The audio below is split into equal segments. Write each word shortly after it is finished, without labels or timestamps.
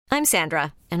I'm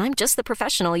Sandra, and I'm just the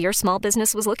professional your small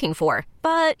business was looking for.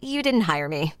 But you didn't hire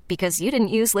me because you didn't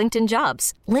use LinkedIn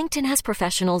Jobs. LinkedIn has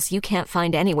professionals you can't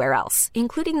find anywhere else,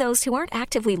 including those who aren't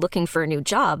actively looking for a new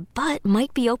job, but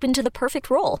might be open to the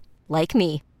perfect role, like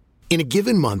me. In a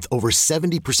given month, over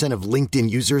 70% of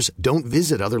LinkedIn users don't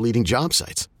visit other leading job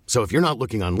sites. So if you're not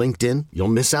looking on LinkedIn, you'll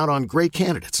miss out on great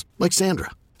candidates like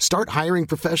Sandra. Start hiring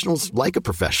professionals like a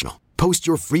professional. Post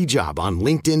your free job on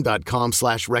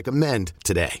linkedin.com/recommend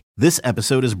today. This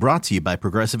episode is brought to you by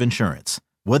Progressive Insurance.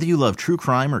 Whether you love true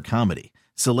crime or comedy,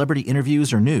 celebrity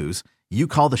interviews or news, you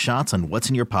call the shots on what's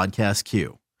in your podcast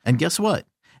queue. And guess what?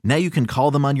 Now you can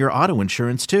call them on your auto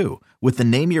insurance too with the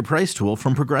Name Your Price tool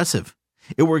from Progressive.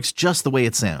 It works just the way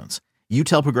it sounds. You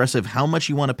tell Progressive how much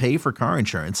you want to pay for car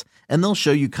insurance, and they'll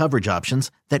show you coverage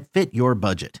options that fit your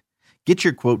budget. Get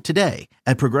your quote today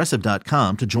at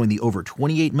Progressive.com to join the over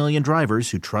 28 million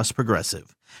drivers who trust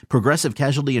Progressive. Progressive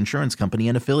Casualty Insurance Company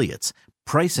and Affiliates.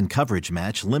 Price and coverage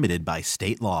match limited by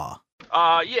state law.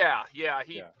 Yeah.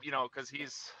 You know, because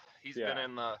he's been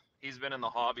in the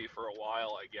hobby for a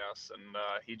while, I guess, and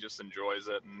he just enjoys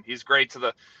it, and he's great to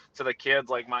the kids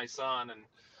like my son, and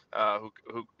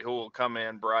who will come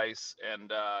in, Bryce,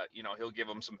 and you know, he'll give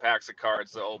them some packs of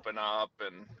cards to open up,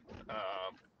 and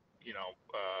you know,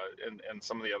 and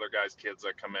some of the other guys' kids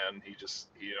that come in, he's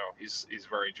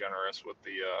very generous with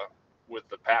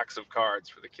the packs of cards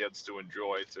for the kids to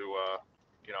enjoy the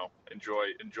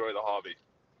hobby.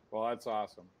 Well, that's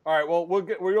awesome. All right, well,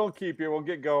 we'll keep you. We'll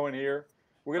get going here.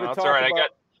 We're gonna talk all right. about.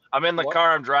 I'm in the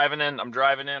car. I'm driving in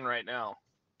right now.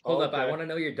 Hold up, I want to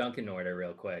know your Dunkin' order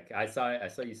real quick. I saw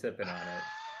you sipping on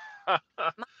it.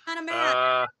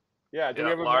 Yeah. Do we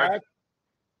have a large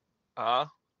match?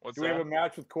 What's Do we that? have a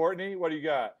match with Courtney? What do you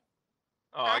got?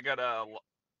 Oh, I got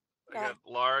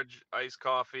large iced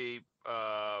coffee,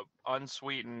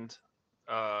 unsweetened,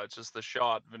 just the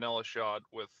shot, vanilla shot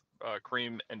with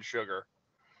cream and sugar.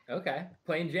 Okay,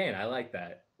 plain Jane. I like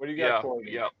that. What do you got,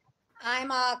 Courtney? Yeah.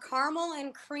 I'm caramel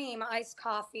and cream iced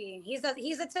coffee. He's a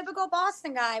typical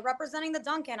Boston guy representing the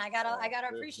Dunkin'. I gotta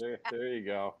appreciate. There you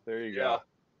go.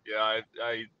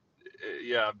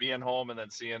 Yeah. Being home and then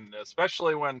seeing,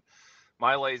 especially when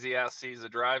my lazy ass sees a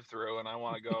drive-through and I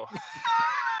want to go.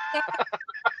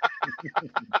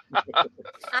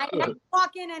 I never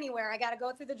walk in anywhere. I got to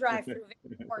go through the drive-through.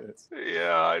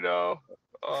 Yeah, I know.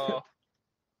 All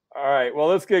right. Well,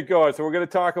 let's get going. So we're going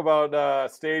to talk about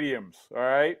stadiums. All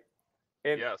right.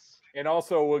 Yes. And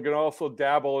also, we're going to also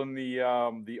dabble in the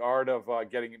art of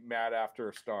getting mad after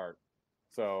a start.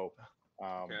 So,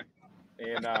 okay.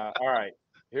 And all right,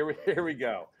 here we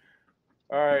go.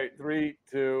 All right, 3,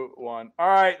 2, 1. All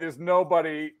right, there's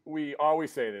nobody, we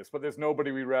always say this, but there's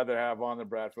nobody we'd rather have on the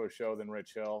Bradford Show than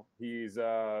Rich Hill. He's,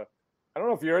 I don't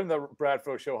know if you're in the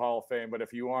Bradford Show Hall of Fame, but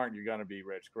if you aren't, you're going to be,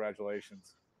 Rich.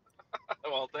 Congratulations.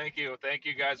 Well, thank you. Thank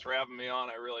you guys for having me on.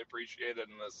 I really appreciate it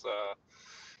in this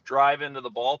drive into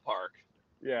the ballpark.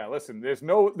 Yeah, listen, there's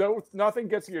nothing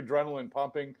gets the adrenaline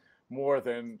pumping more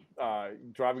than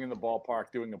driving in the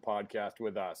ballpark, doing a podcast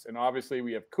with us. And obviously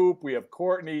we have Coop, we have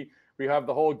Courtney, we have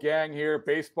the whole gang here.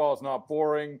 Baseball is not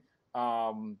boring.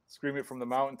 Scream it from the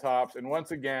mountaintops. And once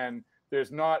again,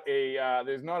 there's not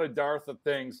a dearth of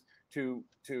things to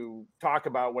talk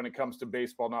about when it comes to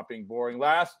baseball not being boring.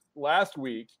 Last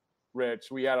week,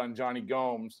 Rich, we had on Johnny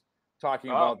Gomes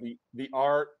talking about the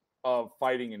art of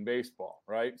fighting in baseball,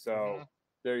 right? So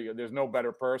there you go. There's no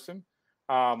better person.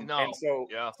 And so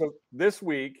this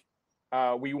week,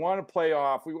 we want to play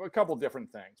off a couple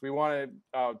different things. We want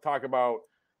to talk about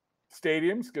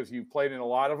stadiums because you've played in a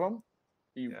lot of them.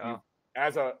 You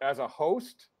as a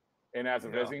host and as a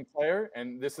visiting player,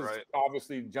 and this is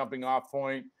obviously jumping off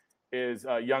point is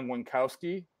Young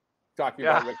Winkowski talking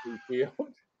about Wrigley Field,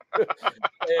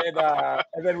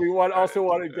 and then we also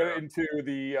want to get into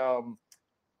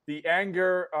the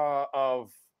anger of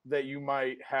that you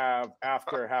might have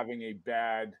after having a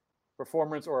bad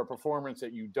performance or a performance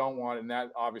that you don't want, and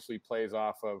that obviously plays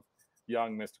off of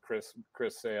young Mr.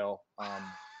 Chris Sale.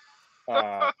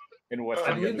 In West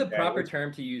I believe the proper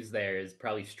term to use there is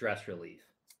probably stress relief.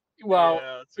 Well,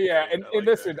 and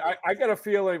listen, I got a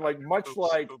feeling like much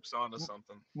like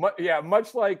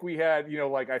we had,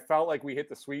 like I felt like we hit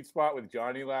the sweet spot with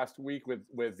Johnny last week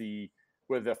with the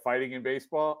fighting in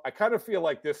baseball. I kind of feel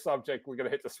like this subject we're going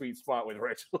to hit the sweet spot with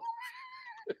Rich.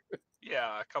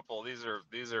 Yeah, a couple. These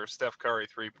are Steph Curry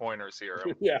 3-pointers here.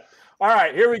 Yeah. All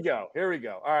right, here we go.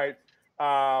 All right.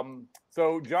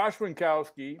 So Josh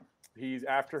Winkowski, he's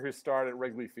after his start at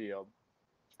Wrigley Field.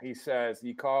 He says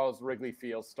he calls Wrigley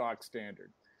Field stock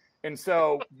standard. And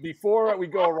so before we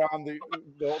go around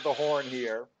the horn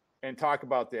here and talk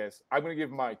about this, I'm going to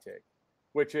give my take.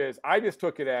 which is I just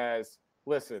took it as,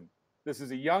 listen, this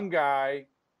is a young guy.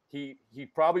 He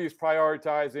probably is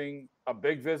prioritizing a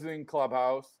big visiting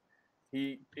clubhouse.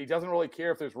 He doesn't really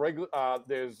care if there's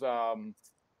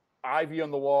ivy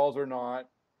on the walls or not.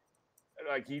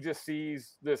 Like, he just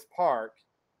sees this park,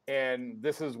 and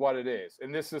this is what it is.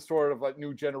 And this is sort of like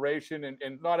new generation,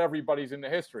 and not everybody's into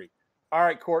history. All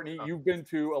right, Courtney, you've been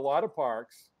to a lot of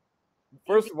parks.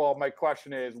 First of all, my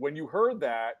question is, when you heard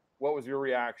that, what was your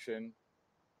reaction?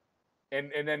 And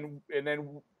then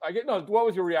what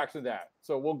was your reaction to that?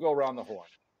 So we'll go around the horn.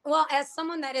 Well, as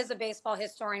someone that is a baseball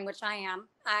historian, which I am,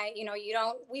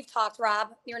 we've talked, Rob,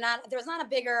 there's not a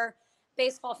bigger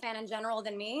baseball fan in general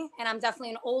than me. And I'm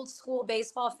definitely an old school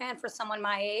baseball fan for someone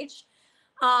my age.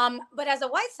 But as a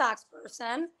White Sox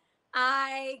person,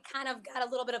 I kind of got a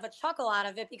little bit of a chuckle out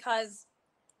of it because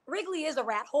Wrigley is a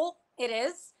rat hole. It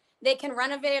is. They can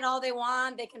renovate it all they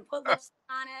want. They can put lipstick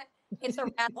on it. It's a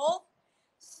rat hole.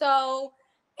 So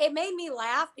it made me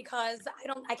laugh because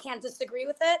I can't disagree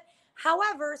with it.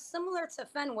 However, similar to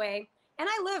Fenway, and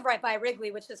I live right by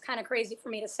Wrigley, which is kind of crazy for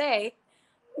me to say,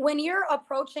 when you're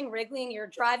approaching Wrigley and you're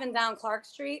driving down Clark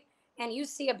Street and you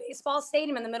see a baseball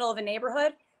stadium in the middle of a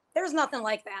neighborhood, there's nothing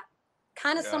like that.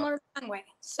 Kind of similar to Fenway.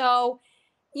 So,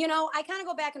 I kind of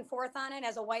go back and forth on it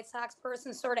as a White Sox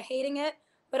person, sort of hating it,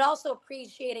 but also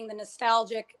appreciating the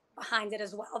nostalgic behind it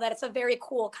as well, that it's a very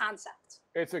cool concept.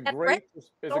 It's a great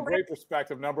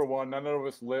perspective. Number one, none of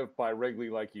us live by Wrigley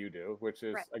like you do, which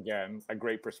is, again, a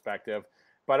great perspective.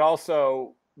 But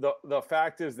also, the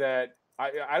fact is that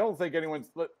I don't think anyone's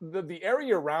the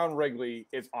area around Wrigley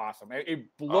is awesome. It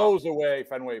blows away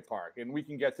Fenway Park, and we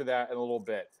can get to that in a little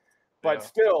bit. But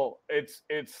still, it's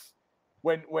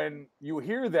when you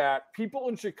hear that, people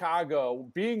in Chicago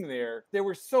being there, they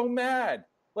were so mad.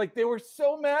 Like, they were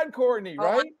so mad, Courtney,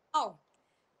 right?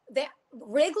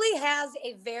 Wrigley has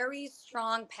a very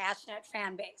strong, passionate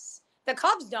fan base. The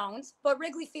Cubs don't, but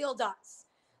Wrigley Field does.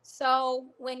 So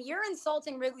when you're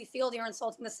insulting Wrigley Field, you're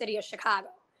insulting the city of Chicago.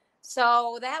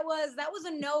 So that was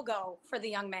a no-go for the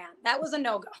young man. That was a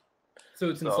no-go. So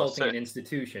it's insulting an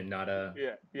institution, not a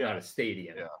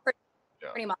stadium. Yeah.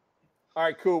 Pretty much. All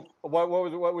right, Coop. What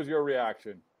was your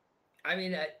reaction? I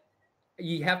mean,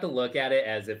 you have to look at it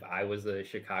as if I was a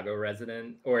Chicago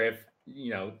resident, or if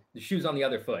the shoe's on the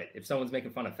other foot. If someone's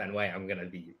making fun of Fenway, I'm gonna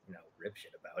be rip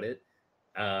shit about it.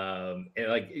 And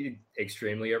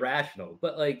extremely irrational.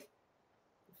 But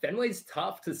Fenway's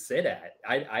tough to sit at.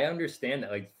 I understand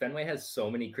that. Fenway has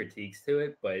so many critiques to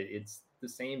it, but it's the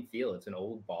same feel. It's an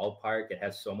old ballpark. It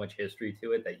has so much history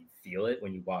to it that you feel it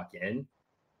when you walk in.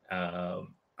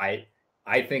 I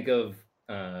think of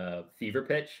Fever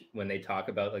Pitch when they talk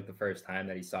about the first time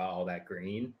that he saw all that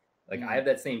green. I have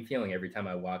that same feeling every time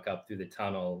I walk up through the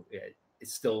tunnel.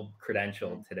 It's still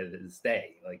credentialed to this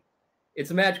day.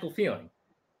 It's a magical feeling.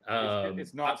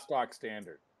 It's not stock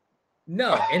standard.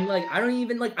 No, and I don't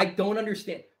even I don't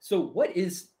understand. So what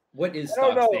is stock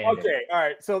standard? Okay, all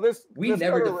right. So we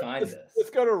never defined this.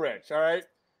 Let's go to Rich. All right,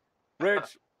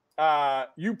 Rich,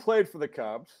 you played for the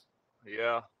Cubs.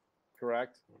 Yeah.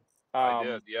 Correct. I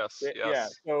did. Yes. Yeah.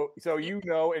 So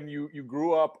and you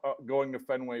grew up going to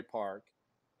Fenway Park.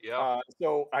 Yeah.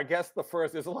 So I guess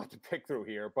there's a lot to pick through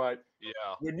here, but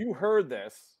when you heard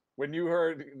that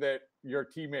your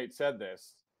teammate said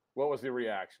this, what was the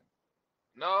reaction?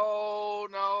 No.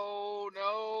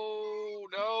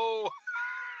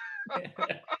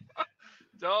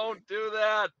 Don't do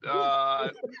that.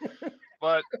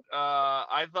 But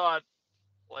I thought,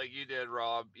 like you did,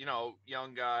 Rob,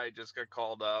 young guy just got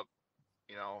called up.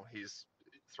 He's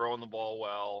throwing the ball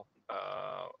well.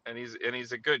 And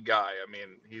he's a good guy. I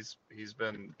mean, he's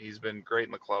been great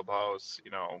in the clubhouse,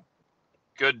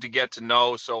 good to get to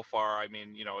know so far. I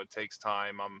mean, it takes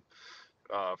time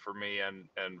for me and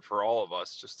for all of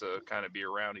us just to kind of be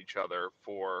around each other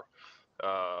for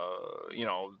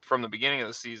from the beginning of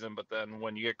the season, but then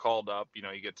when you get called up, you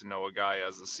get to know a guy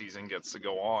as the season gets to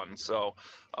go on. So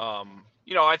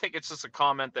I think it's just a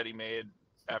comment that he made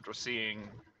after seeing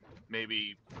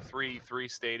maybe three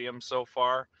stadiums so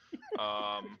far.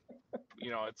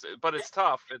 It's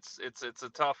tough. It's a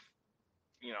tough,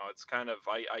 it's kind of,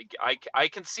 I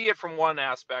can see it from one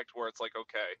aspect where it's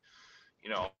okay,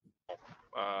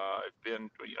 I've been,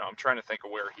 I'm trying to think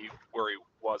of where he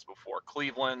was before.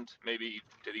 Cleveland, maybe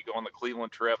did he go on the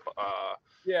Cleveland trip? I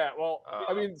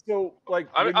mean, so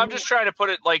I'm just trying to put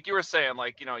it like you were saying,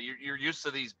 you're used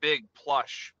to these big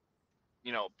plush,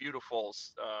 beautiful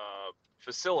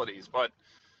facilities, but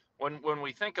when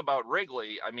we think about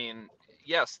Wrigley, I mean,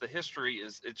 yes, the history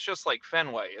it's just like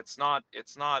Fenway. It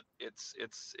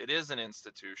is an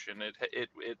institution. It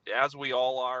as we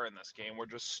all are in this game, we're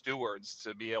just stewards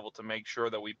to be able to make sure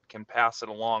that we can pass it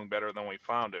along better than we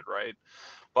found it, right?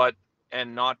 But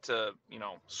and not to,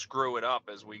 screw it up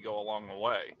as we go along the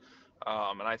way.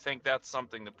 And I think that's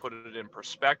something to put it in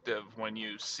perspective when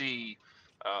you see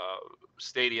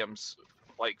stadiums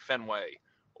like Fenway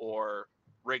or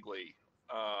Wrigley,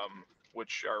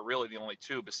 which are really the only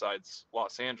two besides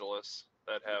Los Angeles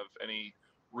that have any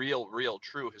real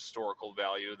true historical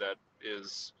value that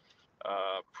is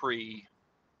pre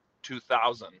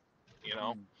 2000, do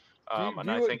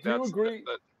you agree,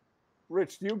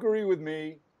 Rich, do you agree with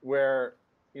me where,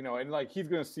 and like he's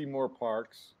going to see more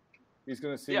parks, he's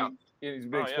going to see, he's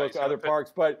been exposed to other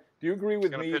parks, but do you agree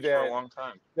with me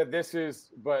that this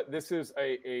is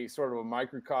a sort of a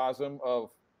microcosm of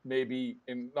maybe,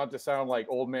 and not to sound like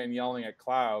old man yelling at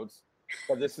clouds,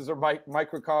 but this is a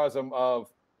microcosm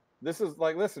of, this is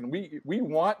like, listen, we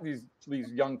want these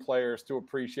young players to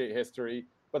appreciate history,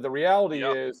 but the reality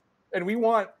is, and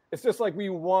it's just like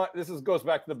goes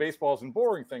back to the baseballs and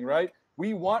boring thing, right?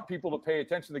 We want people to pay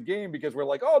attention to the game because we're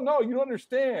like, oh no, you don't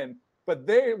understand, but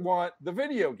they want the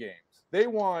video games. They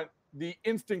want the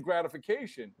instant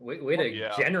gratification. Way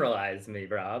to generalize me,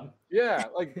 Rob. Yeah,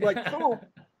 like Coop,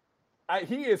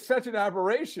 he is such an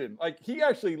aberration. Like, he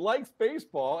actually likes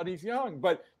baseball and he's young.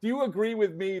 But do you agree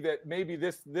with me that maybe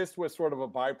this was sort of a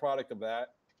byproduct of that?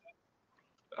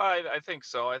 I think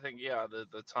so. I think,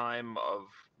 the time of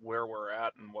where we're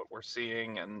at and what we're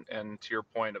seeing, and to your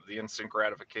point of the instant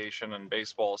gratification, and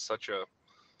baseball is such a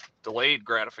delayed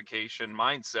gratification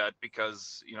mindset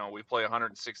because, we play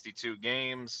 162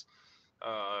 games.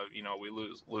 We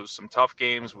lose some tough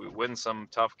games, we win some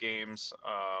tough games,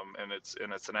 and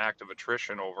it's an act of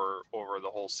attrition over the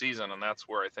whole season, and that's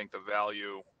where I think the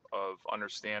value of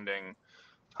understanding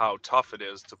how tough it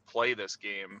is to play this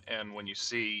game. And when you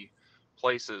see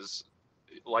places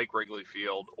like Wrigley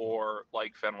Field or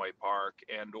like Fenway Park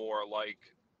or like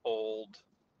old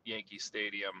Yankee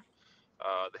Stadium,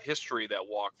 the history that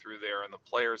walked through there, and the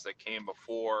players that came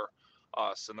before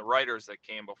us, and the writers that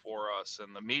came before us,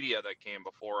 and the media that came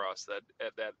before us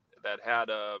that had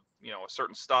a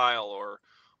certain style,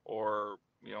 or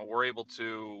were able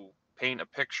to paint a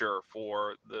picture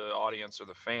for the audience or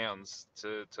the fans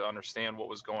to understand what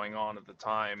was going on at the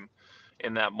time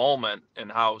in that moment,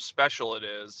 and how special it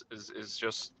is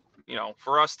just,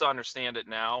 for us to understand it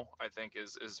now, I think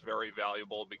is very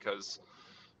valuable, because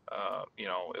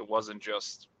it wasn't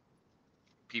just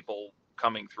people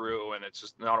coming through and it's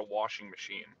just not a washing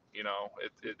machine.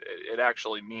 It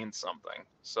actually means something.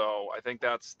 So I think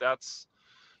that's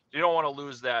you don't want to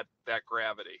lose that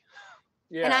gravity.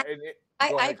 Yeah.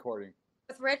 Go ahead, Courtney.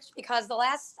 With Rich, because the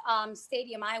last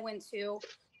stadium I went to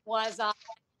was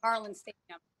Marlins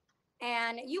Stadium,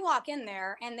 and you walk in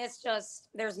there and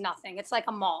there's nothing. It's like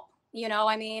a mall.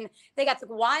 They got the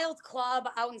Wild Club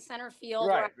out in center field.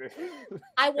 Right.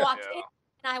 I walked in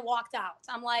and I walked out.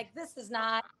 I'm like, this is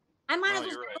not. I might as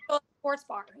well go to a sports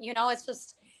bar. It's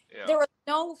just there was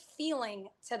no feeling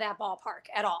to that ballpark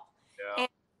at all. Yeah. And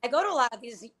I go to a lot of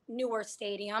these newer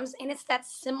stadiums, and it's that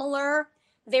similar,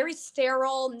 very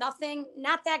sterile, not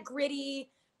that gritty,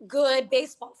 good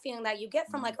baseball feeling that you get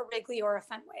from like a Wrigley or a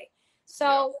Fenway.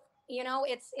 So,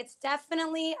 it's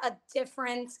definitely a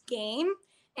different game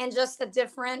and just a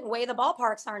different way the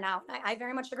ballparks are now. I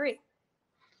very much agree.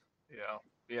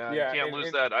 Yeah. You can't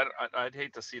lose that. I'd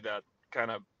hate to see that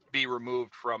kind of be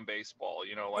removed from baseball,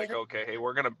 okay, hey,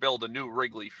 we're going to build a new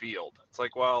Wrigley Field. It's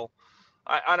like, well,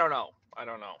 I don't know.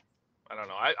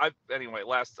 Anyway,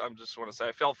 I'm just want to say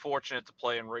I felt fortunate to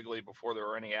play in Wrigley before there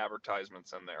were any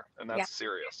advertisements in there. And that's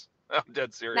serious. I'm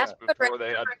dead serious. Before they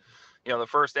had, the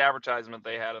first advertisement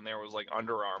they had in there was like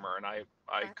Under Armour. And I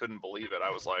couldn't believe it.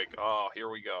 I was like, oh, here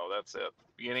we go. That's it.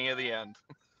 Beginning of the end.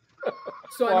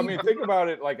 So, I mean, think about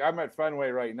it. Like, I'm at Fenway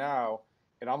right now,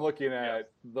 and I'm looking at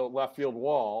the left field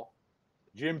wall,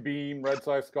 Jim Beam, Red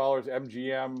Sox Scholars,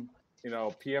 MGM,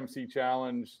 PMC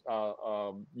Challenge,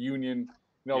 Union,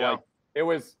 like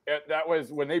that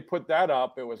was when they put that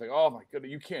up, it was like, oh my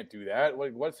goodness, you can't do that.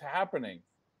 Like, what's happening?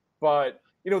 But,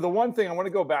 the one thing I want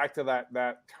to go back to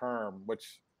that term,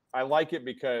 which I like it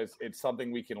because it's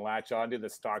something we can latch onto, the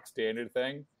stock standard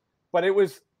thing. But it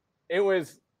was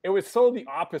so the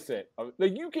opposite of,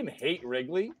 like, you can hate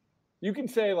Wrigley. You can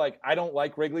say, like, I don't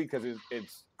like Wrigley because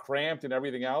it's cramped and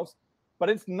everything else, but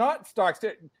it's not stock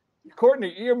standard.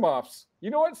 Courtney, earmuffs.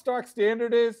 You know what stock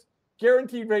standard is?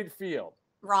 Guaranteed rate field.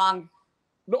 Wrong.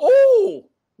 Oh,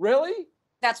 really?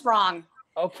 That's wrong.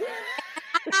 Okay.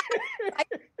 I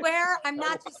swear I'm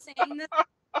not just saying this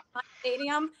on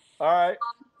stadium. All right.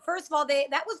 First of all,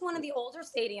 that was one of the older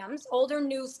stadiums, older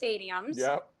new stadiums.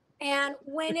 Yep. And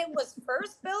when it was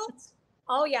first built,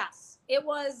 oh yes, it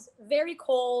was very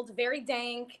cold, very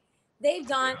dank. They've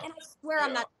done, and I swear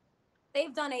I'm not,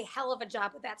 they've done a hell of a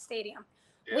job with that stadium.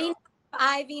 Yeah. We have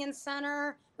Ivy in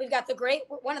center. We've got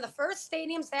one of the first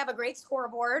stadiums to have a great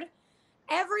scoreboard.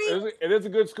 It is a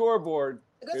good scoreboard.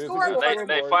 They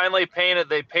finally painted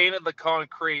the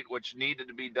concrete, which needed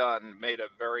to be done, made a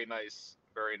very nice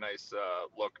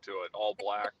look to it, all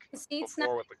black.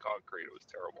 Before with the concrete, it was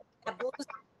terrible. The blue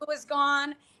was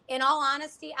gone. In all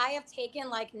honesty, I have taken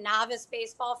like novice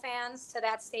baseball fans to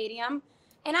that stadium,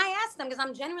 and I asked them because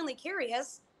I'm genuinely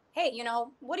curious. Hey,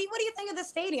 what do you think of the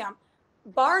stadium?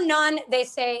 Bar none, they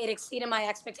say it exceeded my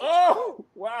expectations. Oh,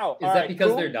 wow! Is that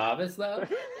because they're novice though?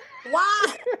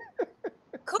 Why?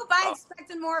 Coop, I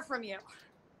expected more from you.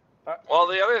 Well,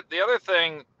 the other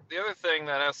thing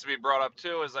that has to be brought up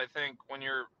too is I think when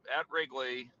you're at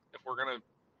Wrigley, if we're going to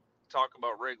talk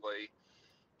about Wrigley,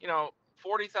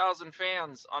 40,000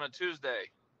 fans on a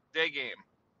Tuesday day game.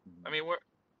 I mean,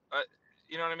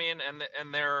 you know what I mean?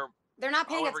 And they're not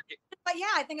paying attention, but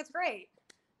yeah, I think it's great.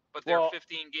 But they're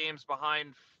 15 games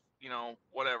behind,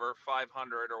 whatever,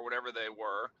 500 or whatever they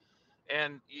were.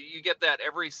 And you get that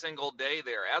every single day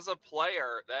there. As a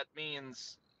player, that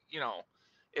means,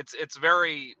 it's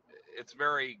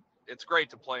great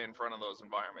to play in front of those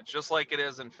environments, just like it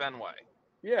is in Fenway.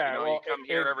 Yeah. You come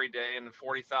here every day and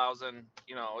 40,000,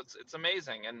 it's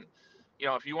amazing. And,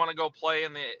 if you want to go play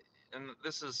and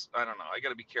this is, I don't know, I got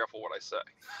to be careful what I say.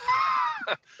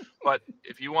 But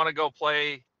if you want to go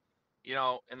play,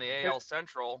 in the AL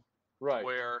Central, right,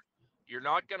 where you're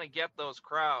not going to get those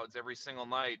crowds every single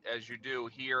night as you do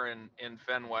here in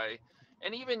Fenway,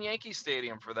 and even Yankee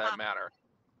Stadium for that matter.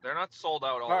 They're not sold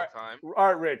out all the time. All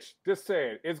right, Rich, just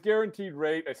say it. Is guaranteed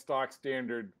rate a stock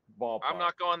standard ballpark? I'm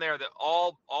not going there.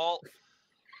 All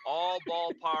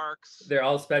ballparks. They're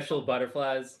all special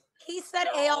butterflies. He said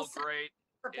AL great.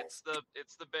 It's the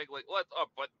big league.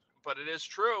 But it is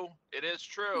true. It is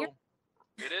true.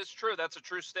 It is true. That's a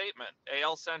true statement.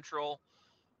 AL Central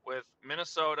with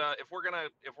Minnesota. If we're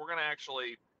gonna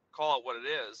actually call it what it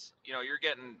is, you're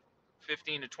getting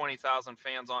 15 to 20,000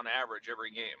 fans on average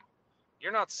every game.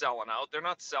 You're not selling out. They're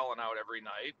not selling out every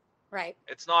night. Right.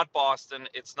 It's not Boston.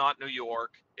 It's not New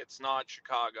York. It's not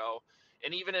Chicago.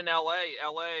 And even in LA,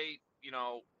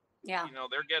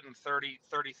 they're getting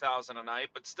 30,000 a night,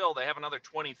 but still they have another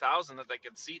 20,000 that they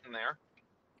could seat in there.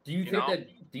 Do you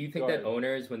think that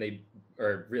owners, when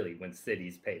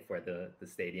cities pay for the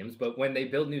stadiums, but when they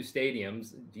build new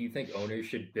stadiums, do you think owners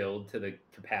should build to the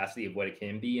capacity of what it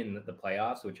can be in the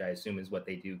playoffs, which I assume is what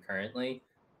they do currently?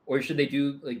 Or should they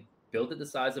build it the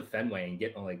size of Fenway and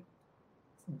get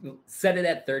set it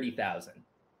at 30,000?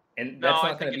 And that's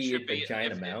not going to be a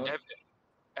giant amount.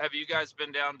 Have you guys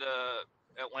been down to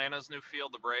Atlanta's new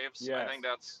field, the Braves? Yes. I think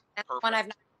that's perfect. One I've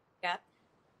not yet.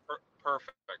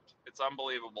 Perfect. It's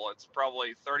unbelievable. It's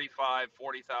probably 35,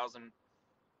 40,000.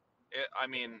 I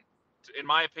mean, in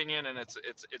my opinion, and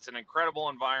it's an incredible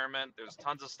environment. There's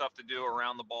tons of stuff to do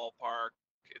around the ballpark.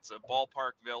 It's a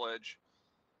ballpark village,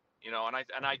 and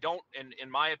I don't, in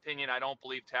my opinion, I don't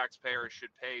believe taxpayers should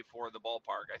pay for the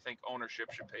ballpark. I think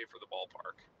ownership should pay for the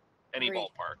ballpark. Any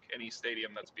ballpark, any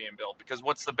stadium that's being built, because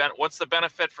what's the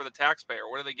benefit for the taxpayer?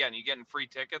 What are they getting? You getting free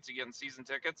tickets? You getting season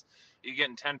tickets? You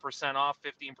getting 10% off,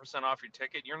 15% off your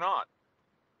ticket? You're not.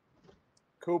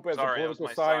 Coop, as a political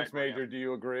science major, do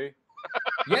you agree?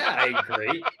 Yeah, I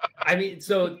agree. I mean,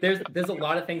 so there's a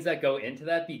lot of things that go into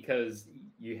that, because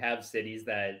you have cities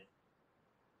that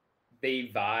they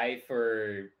vie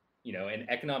for an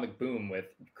economic boom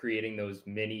with creating those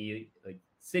mini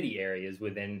city areas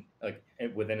within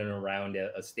and around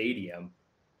a stadium,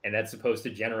 and that's supposed to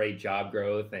generate job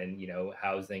growth and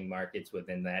housing markets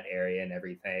within that area and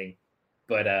everything.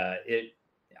 But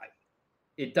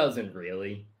it doesn't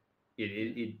really.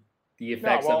 The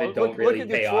effects of it don't really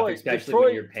pay off, especially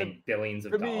when you're paying billions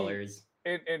of dollars.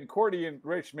 And Cordy and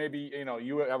Rich, maybe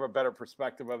you have a better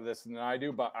perspective of this than I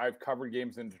do, but I've covered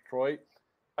games in Detroit.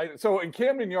 So in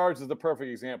Camden Yards is the perfect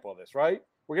example of this, right?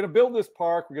 We're going to build this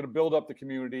park. We're going to build up the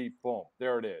community. Boom.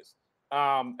 There it is.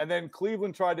 And then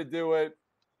Cleveland tried to do it.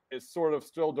 It's sort of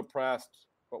still depressed,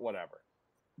 but whatever.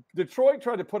 Detroit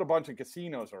tried to put a bunch of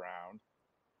casinos around.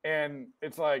 And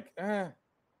it's like,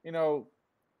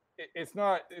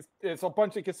 it's a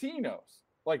bunch of casinos.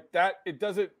 Like that, it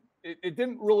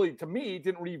didn't really, to me,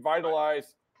 didn't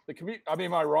revitalize the community. I mean,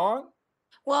 am I wrong?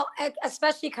 Well,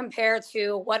 especially compared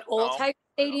to what Old Tiger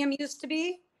Stadium used to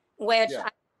be, which I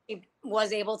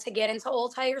was able to get into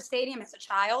Old Tiger Stadium as a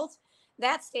child.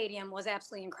 That stadium was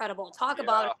absolutely incredible. Talk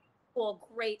about cool,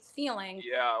 great feeling.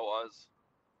 Yeah, it was.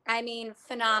 I mean,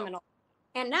 phenomenal.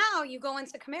 And now you go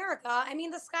into Comerica. I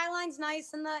mean, the skyline's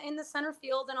nice in the center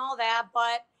field and all that,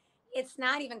 but it's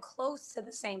not even close to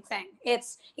the same thing.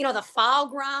 It's, the foul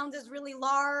ground is really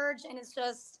large, and it's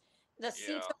just the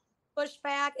seats pushed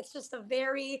back. It's just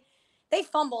they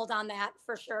fumbled on that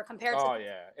for sure compared to. Oh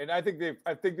yeah, and I think they've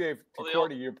to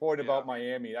Courtney, your point about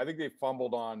Miami, I think they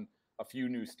fumbled on a few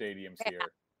new stadiums here.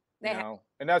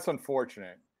 And that's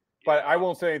unfortunate. But I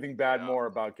won't say anything bad more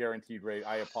about guaranteed rate.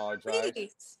 I apologize.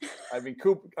 Please. I mean,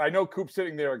 Coop, I know Coop's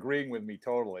sitting there agreeing with me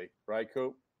totally, right,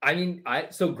 Coop? I mean,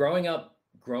 so growing up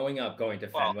going to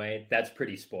Fenway, that's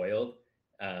pretty spoiled.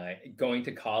 Going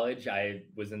to college, I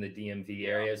was in the DMV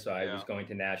area, so I was going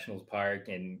to Nationals Park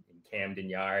and Camden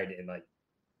Yard, and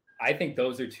I think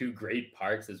those are two great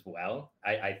parks as well.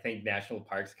 I think National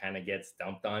Parks kind of gets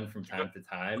dumped on from time to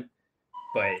time,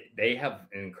 but they have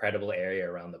an incredible area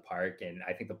around the park, and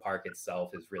I think the park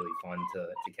itself is really fun to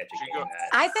catch a game at.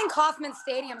 I think Kauffman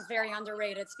Stadium is very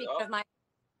underrated. Speaking of my,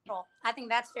 I think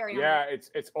that's very underrated.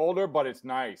 It's older, but it's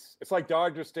nice. It's like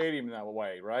Dodger Stadium in that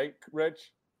way, right, Rich?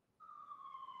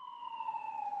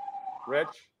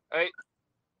 Hey.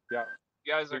 Yeah.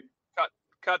 You guys are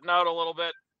cutting out a little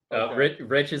bit. Okay.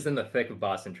 Rich is in the thick of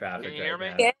Boston traffic. Can you hear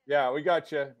me? Yeah, we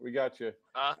got you.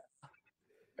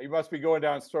 You must be going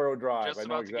down Storrow Drive. Just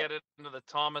about to get into the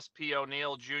Thomas P.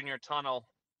 O'Neill Jr. Tunnel.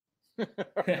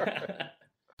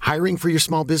 Hiring for your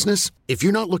small business? If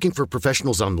you're not looking for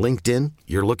professionals on LinkedIn,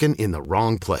 you're looking in the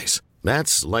wrong place.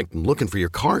 That's like looking for your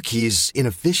car keys in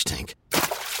a fish tank.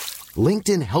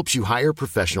 LinkedIn helps you hire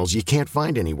professionals you can't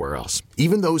find anywhere else,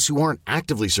 even those who aren't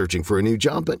actively searching for a new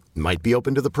job but might be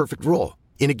open to the perfect role.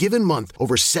 In a given month,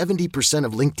 over 70%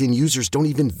 of LinkedIn users don't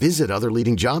even visit other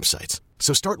leading job sites.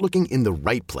 So start looking in the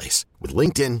right place. With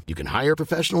LinkedIn, you can hire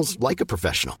professionals like a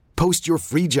professional. Post your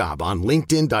free job on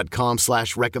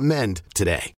linkedin.com/recommend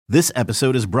today. This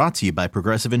episode is brought to you by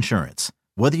Progressive Insurance.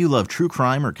 Whether you love true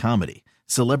crime or comedy,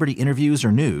 celebrity interviews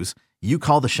or news, you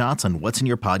call the shots on what's in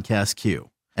your podcast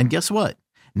queue. And guess what?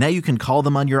 Now you can call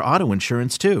them on your auto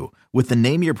insurance too with the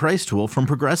Name Your Price tool from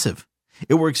Progressive.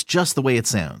 It works just the way it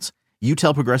sounds. You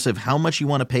tell Progressive how much you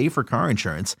want to pay for car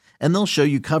insurance, and they'll show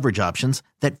you coverage options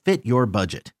that fit your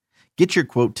budget. Get your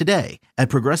quote today at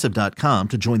Progressive.com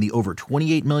to join the over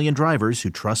 28 million drivers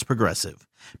who trust Progressive.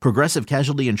 Progressive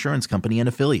Casualty Insurance Company and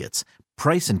Affiliates.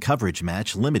 Price and coverage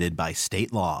match limited by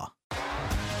state law.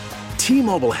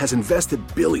 T-Mobile has invested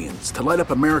billions to light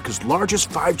up America's largest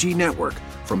 5G network,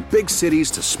 from big cities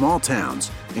to small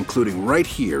towns, including right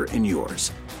here in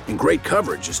yours. And great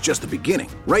coverage is just the beginning.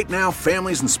 Right now,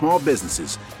 families and small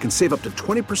businesses can save up to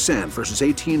 20% versus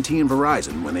AT&T and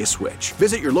Verizon when they switch.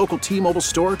 Visit your local T-Mobile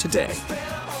store today.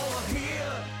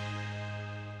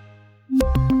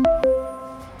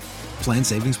 Plan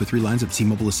savings with 3 lines of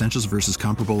T-Mobile Essentials versus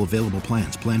comparable available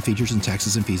plans. Plan features and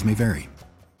taxes and fees may vary.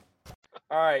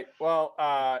 All right. Well,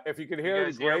 if you could hear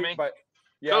it, great. Me? But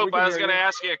Coop, I was going to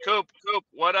ask you, Coop,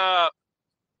 what I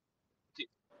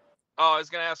was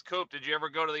going to ask Coop, did you ever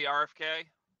go to the RFK?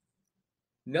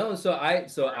 No, so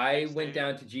I went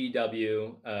down to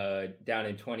GW down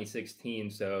in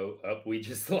 2016. So we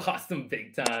just lost them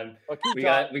big time. We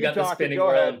got the spinning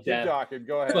world of death.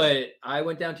 Go ahead. But I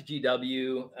went down to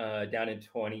GW down in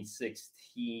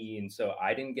 2016, so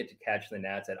I didn't get to catch the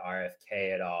Nats at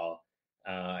RFK at all.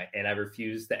 And I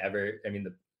refused to ever. I mean,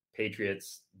 the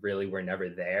Patriots really were never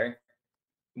there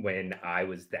when I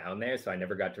was down there, so I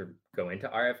never got to go into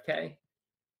RFK.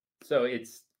 So it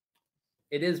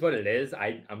is what it is.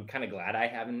 I'm kind of glad I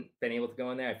haven't been able to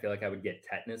go in there. I feel like I would get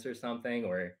tetanus or something,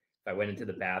 or if I went into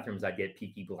the bathrooms, I'd get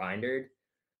Peaky Blindered.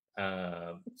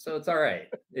 So it's all right.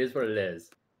 It is what it is.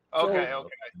 Okay.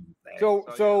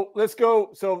 So let's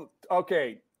go. So,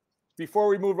 okay, before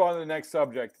we move on to the next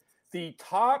subject, the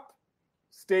top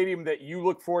stadium that you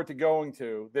look forward to going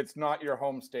to that's not your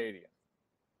home stadium.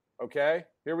 Okay,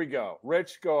 here we go.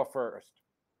 Rich, go first.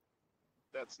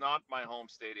 That's not my home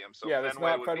stadium. So yeah, that's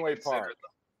Fenway not Fenway Park.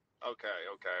 Okay.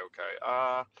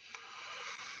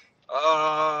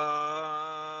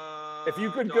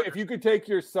 If you could take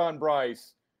your son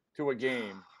Bryce to a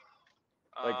game,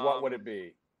 like what would it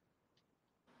be?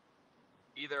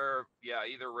 Either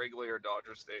Wrigley or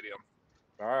Dodger Stadium.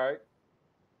 All right.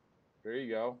 There you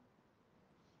go.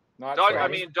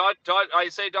 I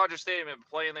say Dodger Stadium. I've been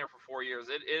playing there for 4 years.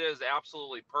 It is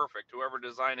absolutely perfect. Whoever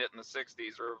designed it in the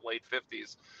 60s or late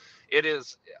 50s, it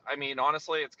is. I mean,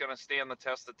 honestly, it's going to stand the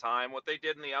test of time. What they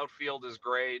did in the outfield is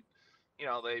great. You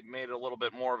know, they made it a little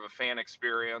bit more of a fan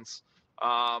experience.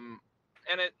 And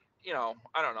it,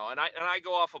 I don't know. And I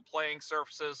go off of playing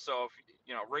surfaces. So if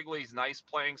Wrigley's nice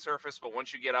playing surface, but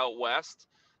once you get out west,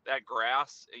 that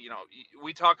grass,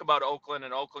 we talk about Oakland,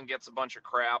 and Oakland gets a bunch of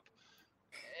crap,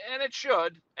 and it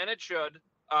should.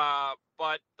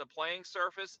 But the playing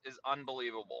surface is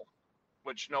unbelievable,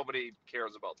 which nobody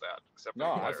cares about that except for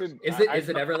the players. Is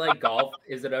it ever like golf?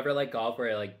 Is it ever like golf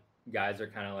where like guys are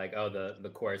kind of like, oh, the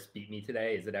course beat me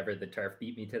today? Is it ever the turf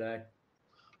beat me today?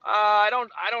 I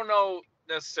don't know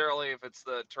necessarily if it's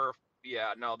the turf.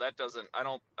 Yeah, no, that doesn't.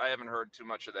 I haven't heard too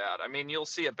much of that. I mean, you'll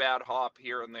see a bad hop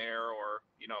here and there, or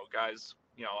guys.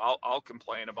 I'll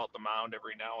complain about the mound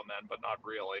every now and then, but not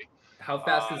really. How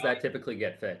fast does that typically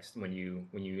get fixed when you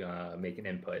make an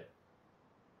input?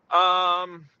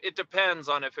 It depends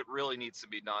on if it really needs to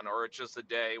be done, or it's just a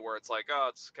day where it's like, oh,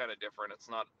 it's kind of different.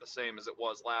 It's not the same as it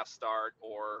was last start,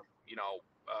 or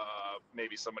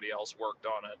maybe somebody else worked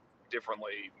on it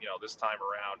differently, this time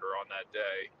around or on that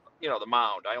day. The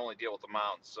mound. I only deal with the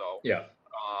mound, so yeah.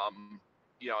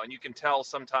 And you can tell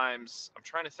sometimes. I'm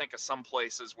trying to think of some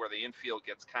places where the infield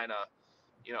gets kind of,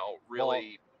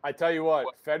 really. Well, I tell you what,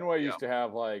 Fenway used to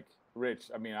have like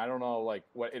Rich. I mean, I don't know like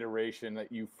what iteration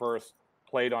that you first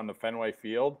played on the Fenway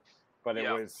field, but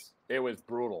it was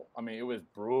brutal. I mean, it was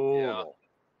brutal.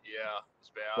 Yeah, it's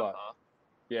bad, huh?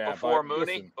 Yeah. Before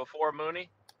Mooney.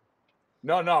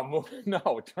 No,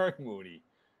 during Mooney.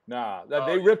 Nah,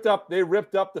 they ripped up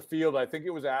the field. I think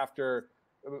it was after.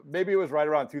 Maybe it was right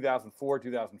around 2004,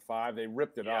 2005. They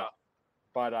ripped it up.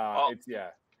 But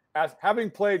as having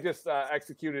played, just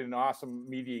executed an awesome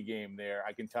media game there,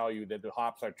 I can tell you that the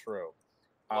hops are true.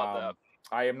 Love that.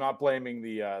 I am not blaming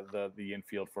the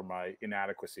infield for my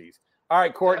inadequacies. All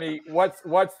right, Courtney, what's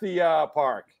the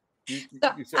park? You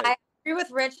say. I agree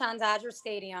with Rich on Dodger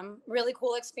Stadium. Really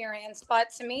cool experience. But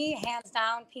to me, hands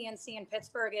down, PNC in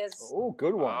Pittsburgh is. Oh,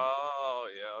 good one. Oh,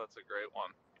 yeah, that's a great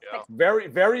one. Yeah. Very,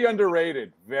 very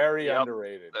underrated. Very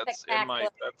underrated. That's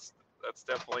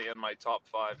definitely in my top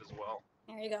 5 as well.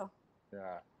 There you go.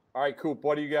 Yeah. All right, Coop,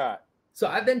 what do you got? So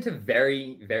I've been to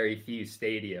very, very few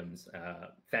stadiums.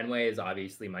 Fenway is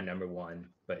obviously my number 1,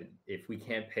 but if we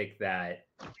can't pick that,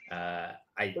 I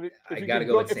got to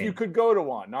go with If you could go to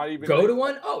one, not even to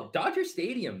one. Oh, Dodger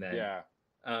Stadium then. Yeah.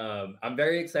 I'm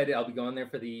very excited. I'll be going there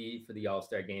for the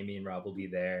All-Star game. Me and Rob will be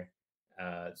there.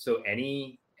 So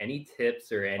any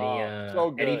tips or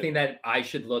anything that I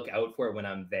should look out for when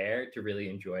I'm there to really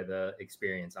enjoy the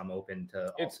experience? I'm open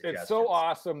to all suggestions. It's so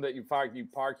awesome that you park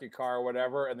your car or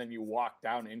whatever, and then you walk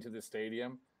down into the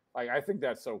stadium. Like, I think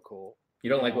that's so cool. You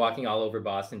don't like walking all over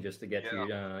Boston just to get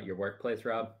to your workplace,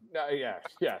 Rob? No,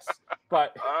 yes,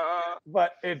 but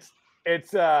it's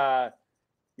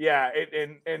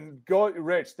and go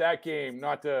Rich, that game.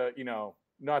 Not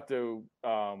to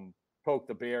poke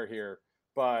the bear here,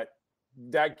 but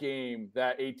that game,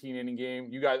 that 18-inning game,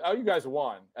 you guys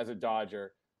won as a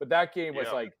Dodger, but that game was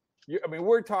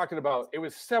we're talking about, it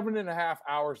was 7.5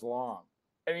 hours long,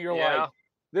 and you're like,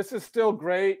 this is still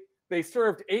great. They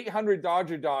served 800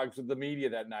 Dodger dogs with the media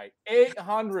that night.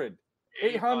 800.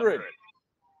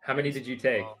 How many did you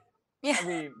take? Yeah. I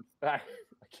mean, I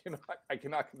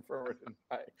cannot confirm or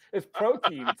deny. It's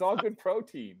protein. It's all good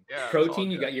protein. Yeah,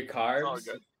 protein. You got your carbs.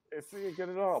 You get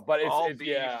it all. But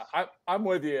I'm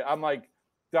with you. I'm like,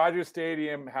 Dodger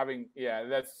Stadium having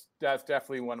that's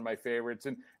definitely one of my favorites.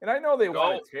 And I know they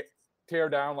want to tear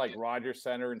down like Rogers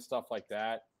Center and stuff like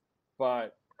that,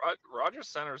 but Rogers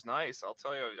Center's nice. I'll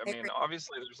tell you. I mean,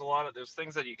 obviously there's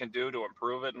things that you can do to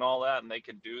improve it and all that, and they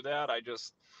can do that. I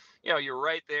just, you're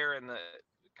right there in the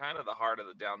kind of the heart of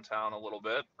the downtown a little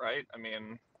bit, right? I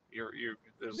mean,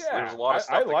 there's a lot of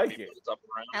stuff I like it. It's up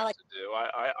around to do.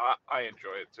 I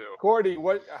enjoy it too. Cordy,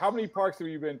 how many parks have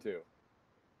you been to?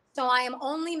 So I am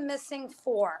only missing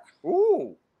 4.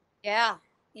 Ooh. Yeah,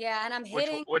 and I'm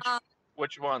hitting.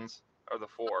 Which ones are the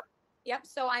 4? Yep.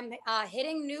 So I'm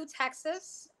hitting New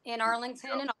Texas in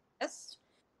Arlington in August.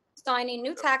 So I need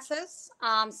New Texas,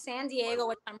 San Diego,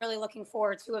 which I'm really looking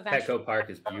forward to eventually. Petco Park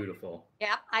is beautiful.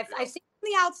 Yeah, I've seen it on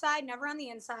the outside, never on the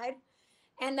inside.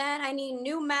 And then I need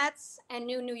New Mets and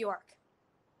New York.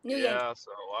 Yankees.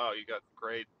 So wow, you got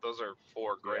great. Those are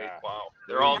 4 great. Yeah. Wow,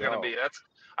 they're all going to be.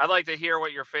 I'd like to hear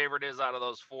what your favorite is out of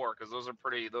those 4, because those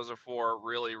are 4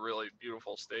 really, really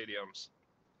beautiful stadiums.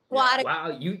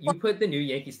 Wow, you put the new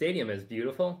Yankee Stadium as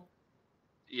beautiful.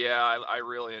 Yeah, I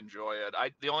really enjoy it.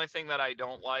 The only thing that I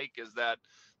don't like is that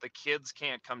the kids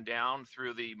can't come down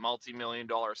through the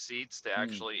multi-million-dollar seats to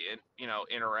actually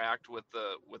interact with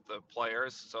the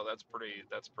players. So that's pretty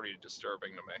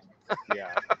disturbing to me.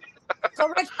 Yeah. So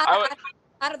Rich,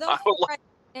 out of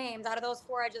those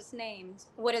 4 I just named,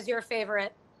 what is your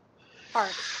favorite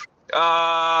park?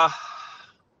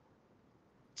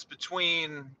 It's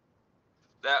between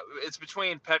it's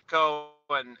between Petco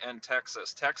and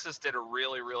Texas. Texas did a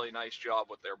really, really nice job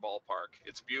with their ballpark.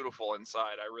 It's beautiful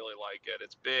inside. I really like it.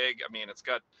 It's big. I mean, it's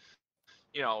got,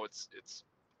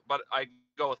 but I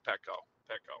go with Petco.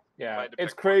 Yeah,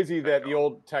 it's crazy that the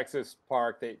old Texas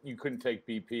park that you couldn't take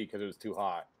BP because it was too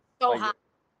hot. So hot.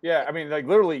 Yeah, I mean, like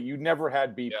literally, you never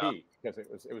had BP because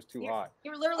it was too hot.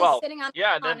 You were literally sitting on.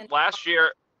 Yeah, and then last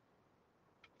year.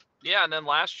 Yeah, and then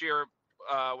last year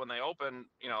when they opened,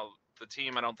 the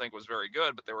team I don't think was very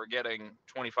good, but they were getting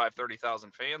 25,000,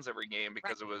 30,000 fans every game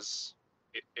because it was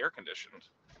air conditioned.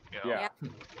 Yeah.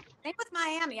 Same with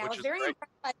Miami. I was very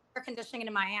impressed by air conditioning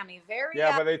in Miami.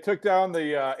 But they took down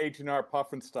the H&R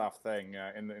Puff and Stuff thing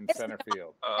in center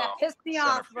field. That pissed me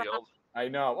off. I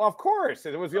know. Well, of course,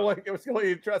 it was the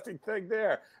only interesting thing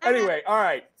there. Anyway, all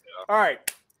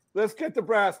right. Let's get to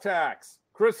brass tacks.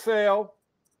 Chris Sale.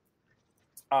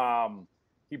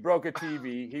 He broke a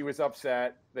TV. He was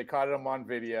upset. They caught him on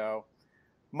video.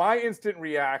 My instant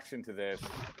reaction to this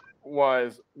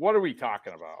was, what are we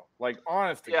talking about? Like,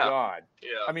 honest to God. Yeah.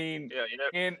 I mean,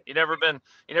 you never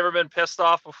been pissed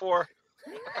off before?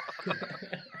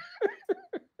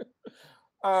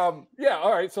 All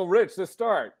right. So Rich, let's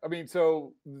start. I mean,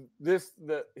 so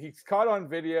he's caught on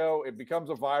video. It becomes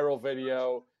a viral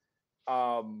video.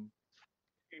 You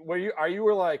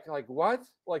were like what?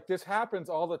 Like, this happens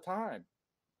all the time.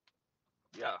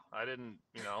 Yeah, I didn't,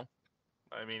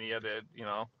 I mean, you had to,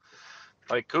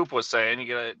 like Coop was saying, you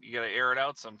gotta air it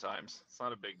out sometimes. It's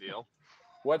not a big deal.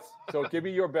 So give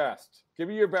me your best. Give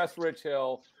me your best, Rich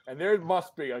Hill. And there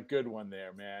must be a good one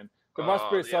there, man. There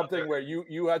must be something where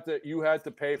you had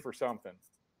to pay for something.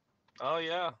 Oh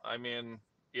yeah. I mean,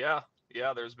 yeah.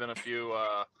 There's been a few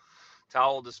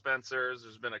towel dispensers.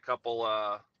 There's been a couple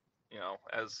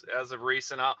as of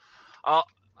recent.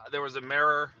 There was a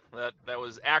mirror that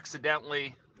was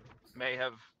accidentally may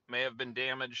have been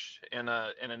damaged in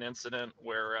an incident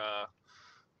where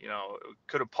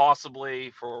could have possibly,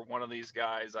 for one of these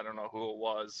guys, I don't know who it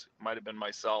was, might have been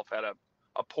myself, had a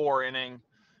poor inning,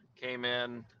 came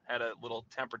in, had a little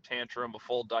temper tantrum, a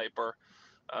full diaper,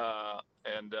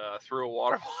 and threw a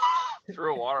water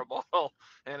bottle,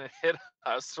 and it hit.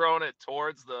 I was throwing it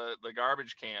towards the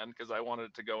garbage can because I wanted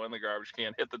it to go in the garbage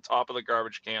can. Hit the top of the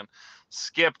garbage can,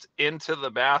 skipped into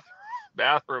the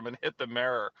bathroom and hit the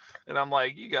mirror. And I'm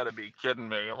like, you got to be kidding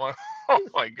me! I'm like, oh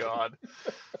my God.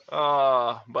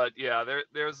 But yeah,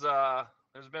 there's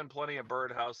been plenty of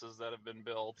birdhouses that have been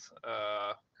built,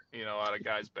 out of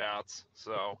guys' bats.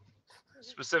 So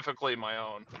specifically my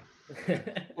own.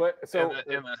 So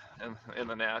in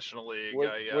the National League,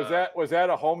 was that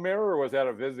a home mirror or was that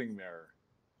a visiting mirror?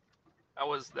 That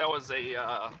was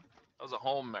a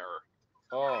home mirror.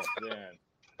 Oh man,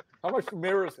 how much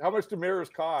do mirrors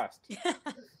cost?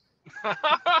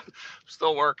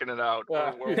 Still working it out.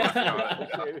 We're working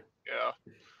on it.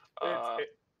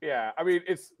 Yeah. I mean,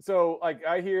 it's so like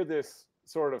I hear this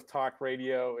sort of talk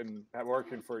radio, and I'm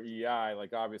working for EI.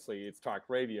 Like, obviously, it's talk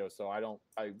radio, so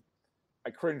I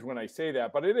cringe when I say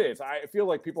that, but it is. I feel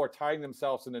like people are tying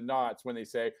themselves into knots when they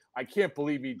say, "I can't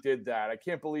believe he did that. I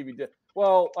can't believe he did."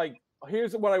 Well, like,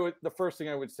 here's what the first thing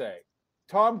I would say: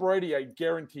 Tom Brady, I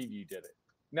guaranteed you did it.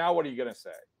 Now, what are you gonna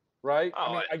say, right? Oh,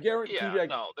 I mean, I guarantee you.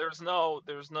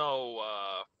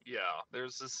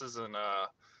 This isn't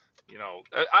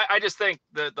I just think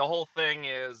the whole thing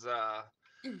is,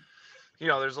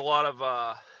 there's a lot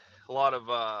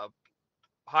of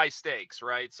high stakes,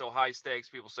 right? So high stakes,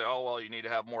 people say, oh, well, you need to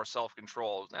have more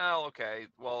self-control. No, okay.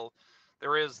 Well,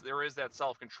 there is that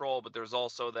self-control, but there's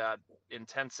also that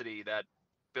intensity that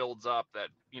builds up that,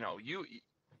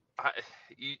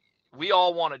 we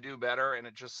all want to do better. And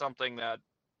it's just something that,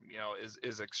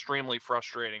 is extremely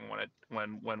frustrating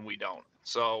when we don't.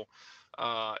 So,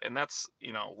 and that's,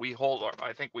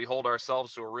 I think we hold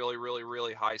ourselves to a really, really,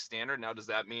 really high standard. Now, does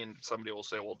that mean, somebody will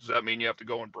say, well, does that mean you have to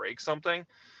go and break something?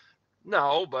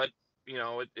 No, but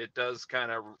it does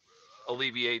kind of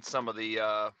alleviate some of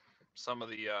the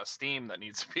steam that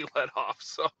needs to be let off.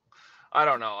 So I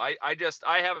don't know. I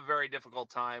have a very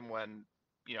difficult time when,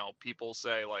 people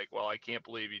say like, well, I can't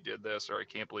believe you did this, or I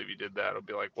can't believe you did that. It'll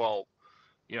be like, well,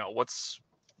 what's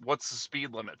the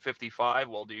speed limit? 55?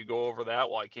 Well, do you go over that?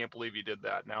 Well, I can't believe you did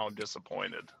that. Now I'm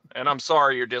disappointed. And I'm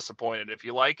sorry you're disappointed. If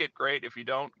you like it, great. If you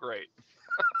don't, great.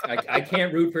 I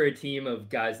can't root for a team of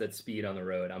guys that speed on the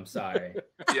road. I'm sorry.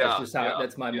 Yeah,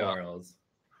 that's my morals.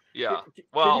 Yeah.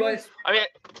 Well, I mean,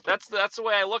 that's the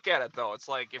way I look at it, though. It's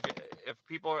like if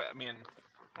people, I mean,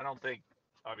 I don't think,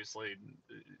 obviously,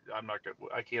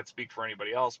 I can't speak for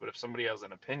anybody else, but if somebody has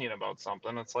an opinion about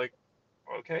something, it's like,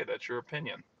 okay, that's your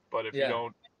opinion. But if you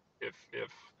don't, if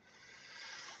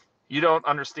you don't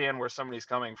understand where somebody's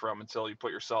coming from until you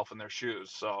put yourself in their shoes.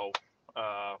 So,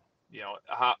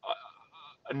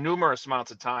 numerous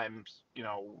amounts of times,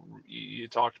 you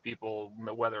talk to people,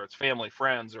 whether it's family,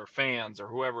 friends, or fans, or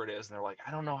whoever it is, and they're like,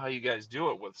 I don't know how you guys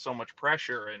do it with so much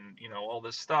pressure and, all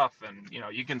this stuff. And,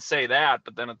 you can say that,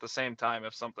 but then at the same time,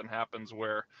 if something happens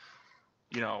where,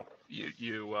 you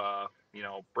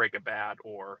break a bat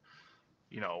or,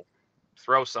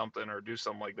 throw something or do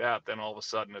something like that, then all of a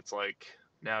sudden it's like,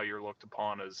 now you're looked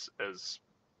upon as,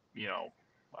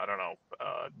 I don't know,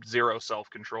 zero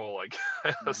self-control, I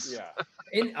guess. Yeah.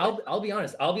 And I'll be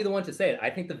honest, I'll be the one to say it. I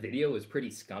think the video is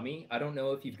pretty scummy. I don't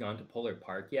know if you've gone to Polar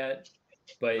Park yet,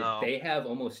 but they have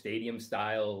almost stadium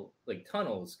style like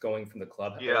tunnels going from the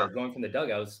club, or going from the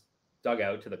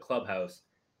dugout to the clubhouse,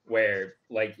 where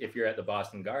like if you're at the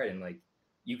Boston Garden, like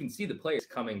you can see the players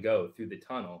come and go through the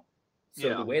tunnel.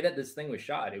 So the way that this thing was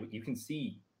shot, you can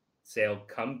see Sale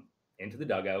come into the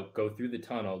dugout, go through the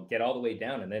tunnel, get all the way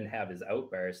down, and then have his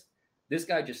outburst. This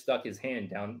guy just stuck his hand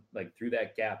down like through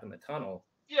that gap in the tunnel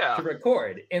to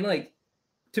record. And like,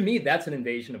 to me, that's an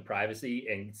invasion of privacy.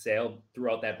 And Sale,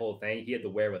 throughout that whole thing, he had the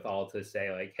wherewithal to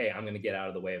say like, hey, I'm going to get out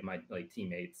of the way of my like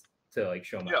teammates to like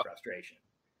show my frustration.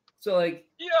 So like,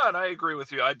 yeah, and I agree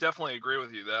with you. I definitely agree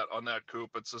with you on that,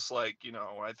 Coop. It's just like,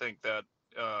 I think that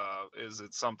is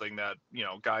it something that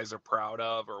guys are proud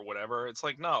of or whatever. It's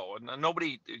like, no,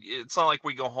 nobody, it's not like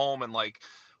we go home and like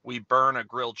we burn a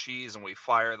grilled cheese and we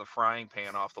fire the frying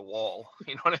pan off the wall.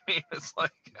 You know what I mean? It's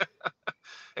like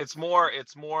it's more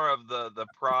of the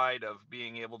pride of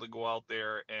being able to go out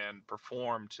there and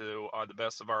perform to the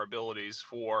best of our abilities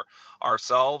for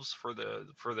ourselves, for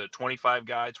the 25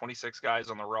 guys, 26 guys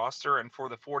on the roster, and for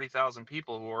the 40,000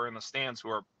 people who are in the stands who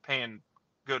are paying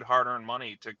good hard-earned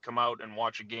money to come out and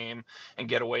watch a game and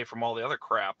get away from all the other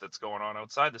crap that's going on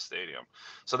outside the stadium.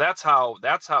 So that's how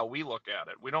we look at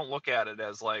it. We don't look at it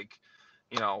as like,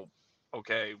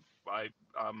 okay,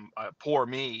 poor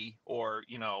me, or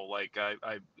like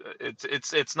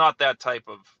it's not that type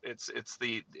of, it's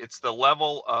the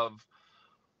level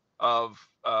of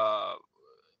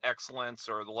excellence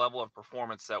or the level of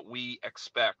performance that we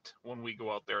expect when we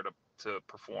go out there to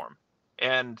perform.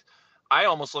 And I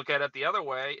almost look at it the other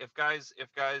way. If guys,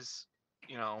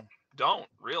 don't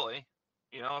really,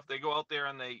 if they go out there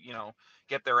and they,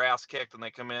 get their ass kicked and they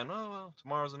come in, oh, well,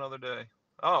 tomorrow's another day.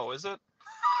 Oh, is it?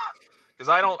 Because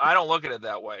I don't look at it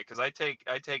that way. Because I take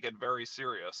it very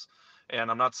serious. And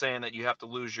I'm not saying that you have to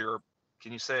lose your,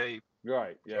 can you say?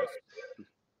 Right. Yes.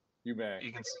 You may.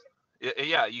 You can.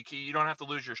 Yeah. You don't have to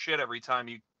lose your shit every time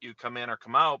you come in or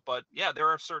come out. But yeah, there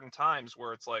are certain times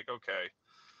where it's like, okay,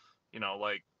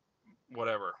 like,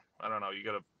 whatever, I don't know, you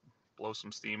got to blow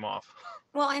some steam off.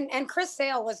 Well, and Chris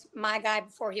Sale was my guy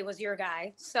before he was your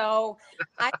guy, so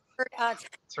I heard, that's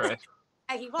right.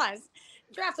 He was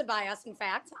drafted by us, in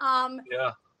fact.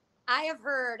 Yeah, I have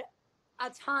heard a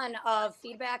ton of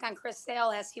feedback on Chris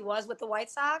Sale as he was with the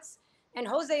White Sox, and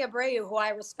Jose Abreu, who I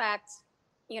respect,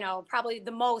 probably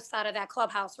the most out of that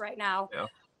clubhouse right now.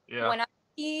 Yeah. When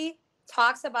he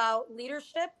talks about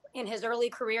leadership in his early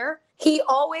career, he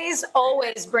always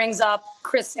brings up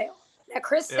Chris Sale. That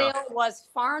Chris Sale was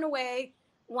far and away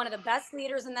one of the best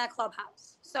leaders in that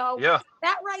clubhouse. So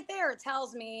that right there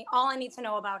tells me all I need to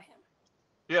know about him.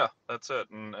 Yeah, that's it.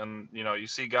 And you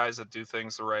see guys that do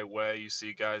things the right way. You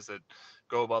see guys that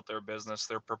go about their business.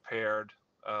 They're prepared.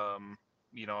 And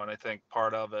I think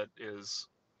part of it is,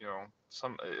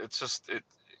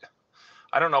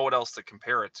 I don't know what else to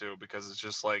compare it to, because it's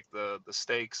just like the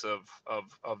stakes of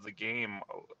the game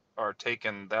are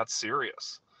taken that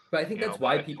serious. But I think that's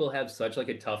why people have such like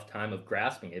a tough time of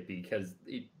grasping it, because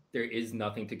there is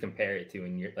nothing to compare it to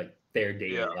in your like their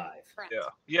daily life.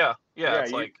 Yeah.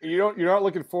 It's like you're not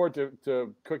looking forward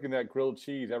to cooking that grilled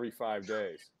cheese every 5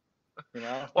 days.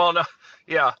 Well, no,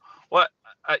 yeah. What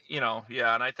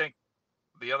and I think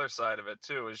the other side of it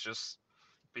too is just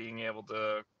being able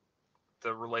to. The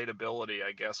relatability,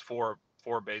 I guess, for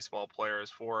baseball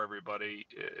players, for everybody,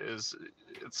 is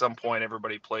at some point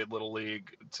everybody played Little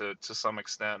League to some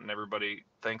extent, and everybody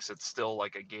thinks it's still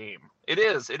like a game. It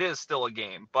is still a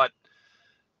game, but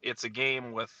it's a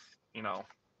game with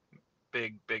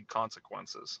big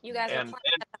consequences. You guys are playing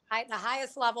at the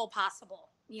highest level possible,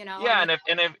 Yeah,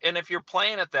 and if you're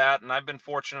playing at that, and I've been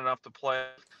fortunate enough to play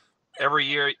every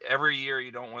year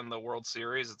you don't win the World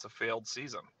Series, it's a failed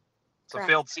season. It's a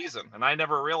failed season, and I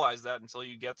never realized that until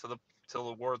you get to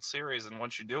the World Series. And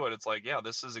once you do it, it's like, yeah,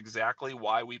 this is exactly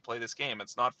why we play this game.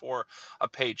 It's not for a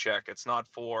paycheck. It's not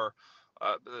for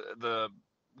the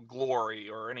glory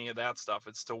or any of that stuff.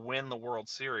 It's to win the World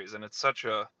Series, and it's such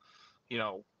a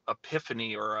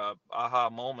epiphany or a aha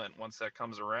moment once that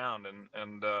comes around.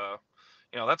 And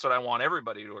that's what I want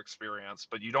everybody to experience,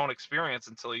 but you don't experience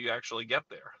until you actually get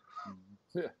there.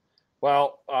 Yeah.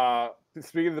 Well,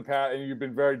 speaking of the past, and you've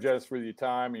been very generous with your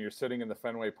time, and you're sitting in the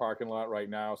Fenway parking lot right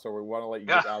now, so we want to let you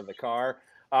get out of the car.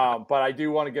 But I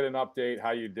do want to get an update. How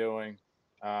you doing?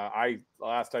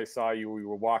 Last I saw you, we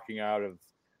were walking out of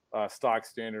stock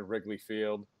standard Wrigley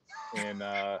Field, and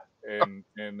on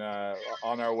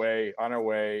our way,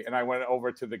 and I went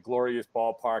over to the glorious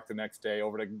ballpark the next day,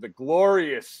 over to the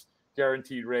glorious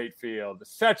Guaranteed Rate Field.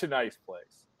 Such a nice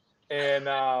place, and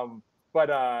But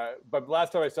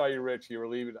last time I saw you, Rich, you were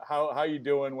leaving. How you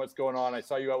doing? What's going on? I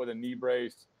saw you out with a knee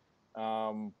brace.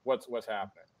 What's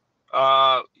happening?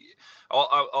 I'll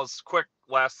quick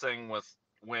last thing with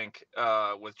Wink,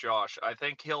 with Josh. I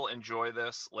think he'll enjoy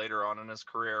this later on in his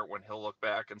career when he'll look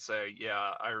back and say,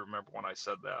 "Yeah, I remember when I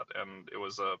said that, and it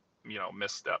was a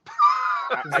misstep."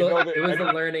 It was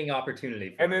a learning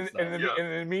opportunity. For and in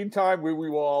the meantime, we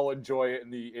will all enjoy it in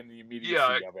the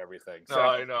immediacy of everything. So. No,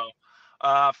 I know.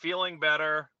 Feeling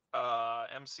better.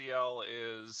 MCL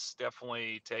is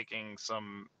definitely taking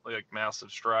some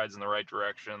massive strides in the right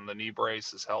direction. The knee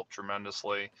brace has helped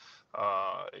tremendously.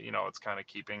 It's kind of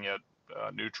keeping it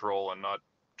neutral and not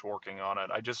torquing on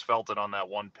it. I just felt it on that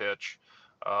one pitch,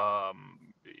 at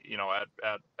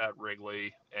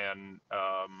Wrigley. And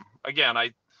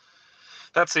again,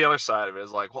 that's the other side of it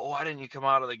is like, well, why didn't you come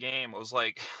out of the game? It was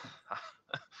like,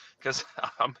 because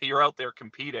you're out there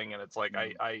competing, and it's like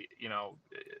I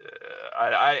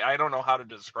don't know how to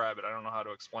describe it. I don't know how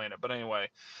to explain it. But anyway,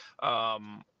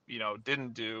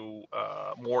 didn't do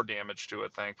more damage to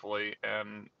it, thankfully,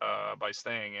 and by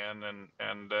staying in,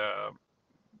 and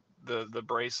the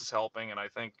brace is helping. And I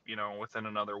think within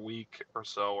another week or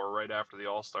so, or right after the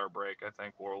All-Star break, I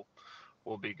think we'll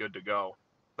be good to go.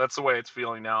 That's the way it's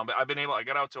feeling now. But I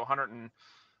got out to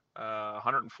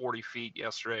 140 feet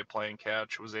yesterday playing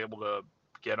catch, was able to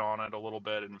get on it a little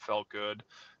bit and felt good.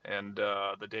 And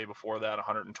the day before that,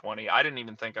 120. I didn't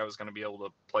even think I was going to be able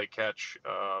to play catch,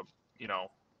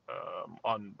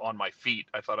 on my feet.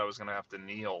 I thought I was going to have to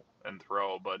kneel and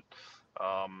throw, but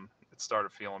it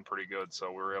started feeling pretty good. So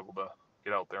we were able to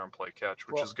get out there and play catch,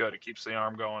 which is good. It keeps the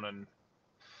arm going and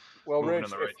moving Rich, in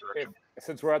the right direction.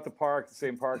 Since we're at the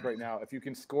same park right now, if you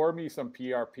can score me some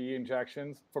PRP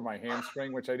injections for my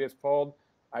hamstring, which I just pulled,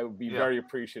 I would be very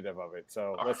appreciative of it.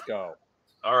 So let's go.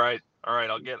 All right.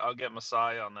 I'll get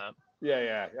Masai on that.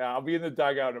 Yeah. I'll be in the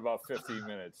dugout in about 15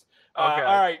 minutes. Okay.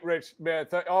 All right, Rich, man,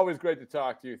 always great to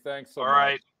talk to you. Thanks so much. All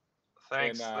right.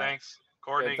 Thanks.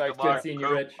 Courtney, thanks good luck. Good seeing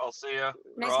you, Rich. I'll see you.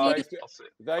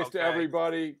 Thanks to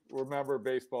everybody. Remember,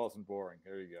 baseball isn't boring.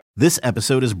 Here you go. This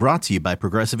episode is brought to you by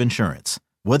Progressive Insurance.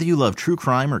 Whether you love true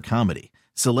crime or comedy,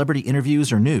 celebrity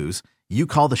interviews or news, you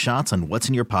call the shots on what's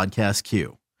in your podcast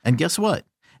queue. And guess what?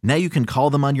 Now you can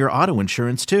call them on your auto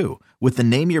insurance too, with the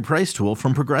Name Your Price tool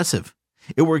from Progressive.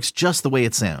 It works just the way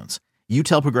it sounds. You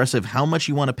tell Progressive how much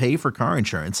you want to pay for car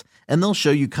insurance, and they'll show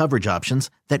you coverage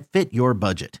options that fit your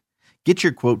budget. Get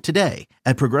your quote today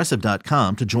at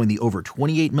Progressive.com to join the over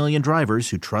 28 million drivers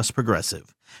who trust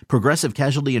Progressive. Progressive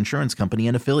Casualty Insurance Company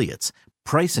and Affiliates.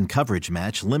 Price and coverage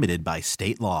match limited by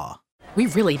state law. We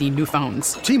really need new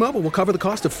phones. T-Mobile will cover the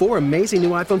cost of 4 amazing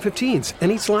new iPhone 15s,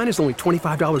 and each line is only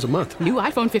 $25 a month. New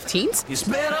iPhone 15s? It's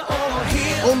better over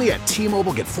here. Only at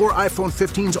T-Mobile, get 4 iPhone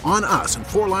 15s on us and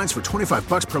 4 lines for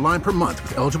 $25 per line per month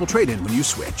with eligible trade-in when you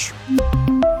switch.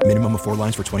 Minimum of 4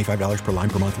 lines for $25 per line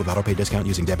per month with autopay discount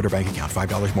using debit or bank account.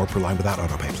 $5 more per line without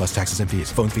autopay, plus taxes and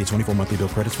fees. Phone fee at 24 monthly bill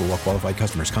credits for well-qualified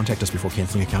customers. Contact us before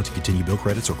canceling account to continue bill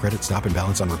credits or credit stop and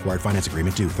balance on required finance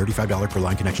agreement due. $35 per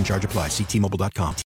line connection charge applies. See T-Mobile.com.